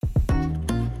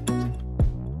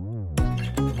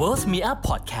Worth Me Up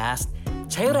Podcast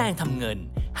ใช้แรงทำเงิน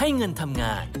ให้เงินทำง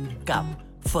านกับ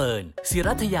เฟิร์น ศิ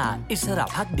รัทยา อิสระ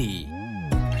ภักดี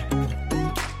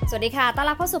สวัสดีค่ะต้อน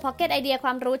รับเข้าสู่ Pocket ไอเดียคว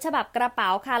ามรู้ฉบับกระเป๋า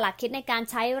ค่ะหลักคิดในการ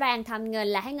ใช้แรงทำเงิน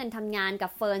และให้เงินทำงานกั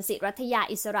บเฟิร์น ศิรัทยา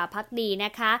อิสระภักดีน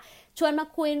ะคะชวนมา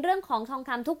คุยเรื่องของทองค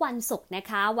ำทุกวันศุกร์นะ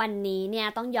คะวันนี้เนี่ย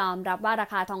ต้องยอมรับว่ารา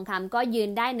คาทองคำก็ยืน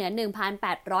ได้เหนือ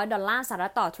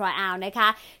 $1,800 ต่อทรอยออนซ์นะคะ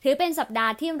ถือเป็นสัปดา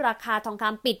ห์ที่ราคาทองค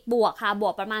ำปิดบวกค่ะบว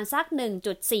กประมาณสัก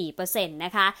 1.4% น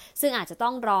ะคะซึ่งอาจจะต้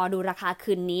องรอดูราคา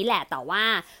คืนนี้แหละแต่ว่า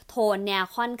โทนเนี่ย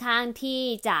ค่อนข้างที่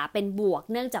จะเป็นบวก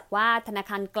เนื่องจากว่าธนา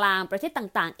คารกลางประเทศ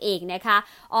ต่างๆเองนะคะ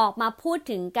ออกมาพูด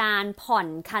ถึงการผ่อน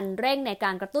คันเร่งในก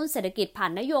ารกระตุ้นเศรษฐกิจผ่า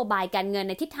นนโยบายการเงินใ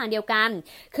นทิศทางเดียวกัน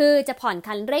คือจะผ่อน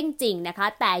คันเร่งจริงนะคะ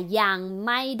แต่ยังไ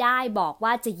ม่ได้บอกว่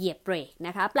าจะเหยียบเบรกน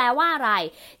ะคะแปลว่าอะไร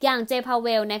อย่างเจพาเว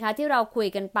ลนะคะที่เราคุย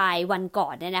กันไปวันก่อ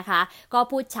นเนี่ยนะคะก็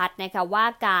พูดชัดนะคะว่า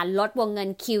การลดวงเงิน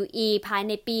QE ภายใ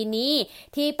นปีนี้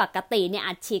ที่ปกติเนี่ย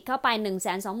อัดฉีดเข้าไป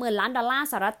 120,000 ล้านดอลลาร์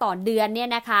สหรัฐต่อเดือนเนี่ย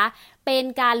นะคะเป็น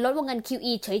การลดวงเงิน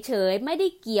QE เฉยๆไม่ได้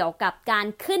เกี่ยวกับการ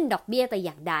ขึ้นดอกเบี้ยแต่อ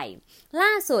ย่างใดล่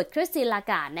าสุดคริสติน ลา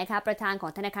การ์ดนะคะประธานขอ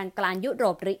งธนาคารกลางยุโร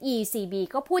ปหรือ ECB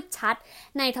ก็พูดชัด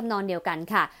ในทำนองเดียวกัน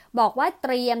ค่ะบอกว่าเต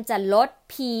รียมจะลด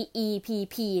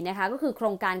PEPP นะคะก็คือโคร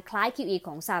งการคล้าย QE ข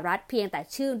องสหรัฐเพียงแต่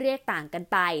ชื่อเรียกต่างกัน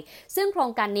ไปซึ่งโคร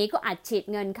งการนี้ก็อัดฉีด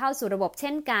เงินเข้าสู่ระบบเ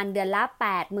ช่นกันเดือนละ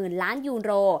 80,000 ล้านยูโ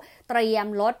รเตรียม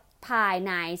ลดภายใ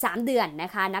น3เดือนน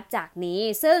ะคะนับจากนี้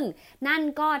ซึ่งนั่น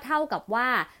ก็เท่ากับว่า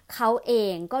เขาเอ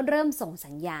งก็เริ่มส่ง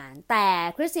สัญญาณแต่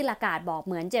คริสติน ลาการ์ดบอกเ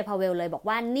หมือนเจพาเวลเลยบอก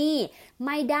ว่านี่ไ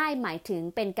ม่ได้หมายถึง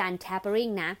เป็นการ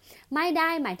tapering นะไม่ได้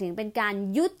หมายถึงเป็นการ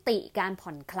ยุติการผ่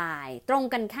อนคลายตรง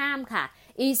กันข้ามค่ะ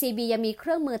ECB ยังมีเค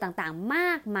รื่องมือต่างๆม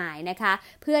ากมายนะคะ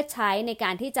เพื่อใช้ในกา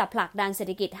รที่จะผลักดันเศรษ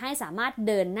ฐกิจให้สามารถเ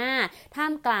ดินหน้าท่า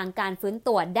มกลางการฟื้น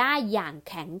ตัวได้อย่าง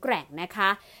แข็งแกร่งนะคะ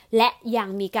และยัง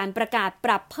มีการประกาศป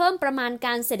รับเพิ่มประมาณก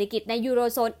ารเศรษฐกิจในยูโร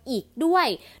โซนอีกด้วย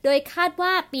โดยคาดว่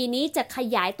าปีนี้จะข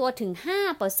ยายตัวถึง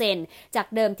 5% จาก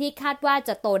เดิมที่คาดว่าจ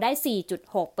ะโตได้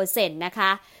 4.6% นะค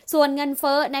ะส่วนเงินเ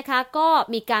ฟ้อนะคะก็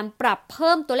มีการปรับเ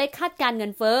พิ่มตัวเลขคาดการเงิ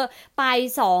นเฟ้อไป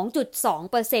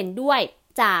 2.2% ด้วย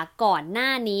จากก่อนหน้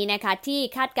านี้นะคะที่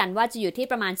คาดกันว่าจะอยู่ที่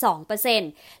ประมาณ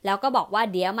 2% แล้วก็บอกว่า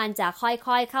เดี๋ยวมันจะค่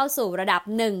อยๆเข้าสู่ระดับ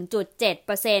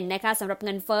 1.7% นะคะสำหรับเ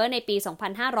งินเฟ้อในปี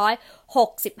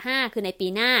 2565 คือในปี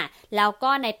หน้าแล้ว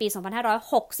ก็ในปี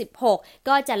 2566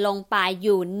 ก็จะลงไปอ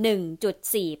ยู่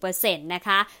 1.4% นะค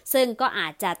ะซึ่งก็อา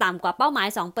จจะต่ำกว่าเป้าหมาย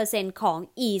 2% ของ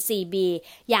ECB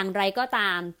อย่างไรก็ต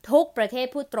ามทุกประเทศ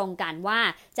พูดตรงกันว่า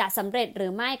จะสำเร็จหรื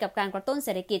อไม่กับการกระตุ้นเศ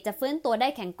รษฐกิจจะฟื้นตัวได้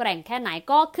แข็งแกร่งแค่ไหน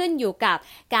ก็ขึ้นอยู่กับ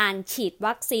การฉีด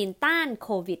วัคซีนต้านโค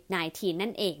วิด -19 นั่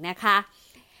นเองนะคะ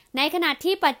ในขณะ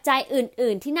ที่ปัจจัย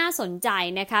อื่นๆที่น่าสนใจ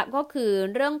นะคะก็คือ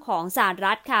เรื่องของสห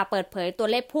รัฐค่ะเปิดเผยตัว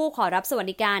เลขผู้ขอรับสวัส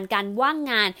ดิการการว่าง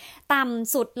งานต่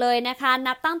ำสุดเลยนะคะ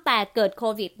นับตั้งแต่เกิดโค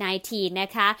วิด -19 น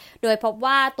ะคะโดยพบ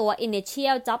ว่าตัว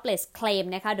Initial Jobless Claim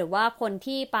นะคะหรือว่าคน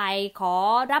ที่ไปขอ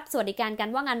รับสวัสดิการการ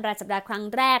ว่างงานรายสัปดาห์ครั้ง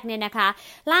แรกเนี่ยนะคะ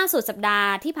ล่าสุดสัปดาห์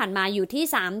ที่ผ่านมาอยู่ที่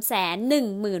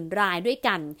 310,000 รายด้วย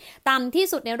กันต่ำที่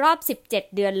สุดในรอบ17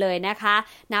เดือนเลยนะคะ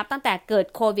นับตั้งแต่เกิด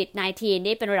โควิด -19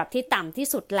 นี่เป็นระดับที่ต่ำที่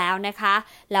สุดแล้วนะคะ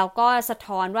แล้วก็สะ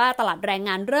ท้อนว่าตลาดแรง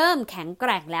งานเริ่มแข็งแก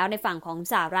ร่งแล้วในฝั่งของ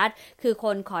สหรัฐคือค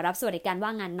นขอรับสวัสดิการว่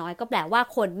างงานน้อยก็แปลว่า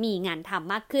คนมีงานท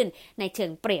ำมากขึ้นในเชิ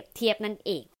งเปรียบเทียบนั่นเ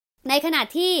องในขณะ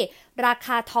ที่ราค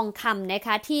าทองคำนะค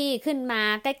ะที่ขึ้นมา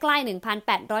ใกล้ๆ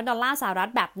 $1,800 สหรั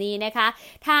ฐแบบนี้นะคะ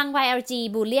ทาง YLG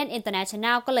Bullion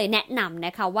International ก็เลยแนะนำน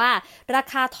ะคะว่ารา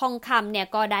คาทองคำเนี่ย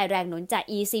ก็ได้แรงหนุนจาก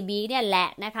ECB เนี่ยแหละ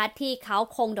นะคะที่เขา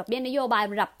คงดอกเบี้ยนโยบาย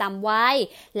ระดับต่ำไว้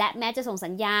และแม้จะส่งสั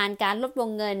ญญาณการลดวง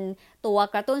เงินตัว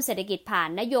กระตุ้นเศรษฐกิจผ่าน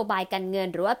นโยบายการเงิน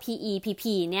หรือว่า PEPP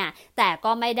เนี่ยแต่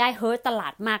ก็ไม่ได้เฮิร์ตตลา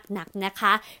ดมากนักนะค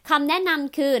ะคำแนะน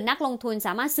ำคือนักลงทุนส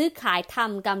ามารถซื้อขายท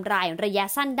ำกำไรระยะ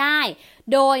สั้นได้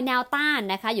โดยแนวต้าน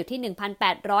นะคะอยู่ที่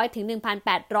 1,800 ถึง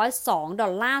 1,802 ดอ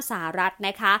ลลาร์สหรัฐน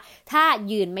ะคะถ้า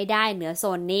ยืนไม่ได้เหนือโซ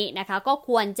นนี้นะคะก็ค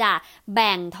วรจะแ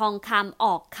บ่งทองคำอ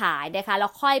อกขายนะคะแล้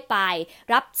วค่อยไป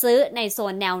รับซื้อในโซ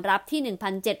นแนวรับที่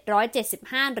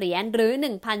 1,775 เหรียญหรือ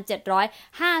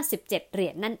 1,757 เหรี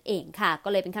ยญนั่นเองค่ะก็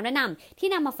เลยเป็นคำแนะนำที่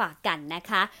นำมาฝากกันนะ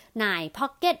คะใน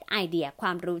Pocket ไอเดียคว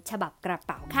ามรู้ฉบับกระเ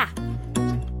ป๋าค่ะ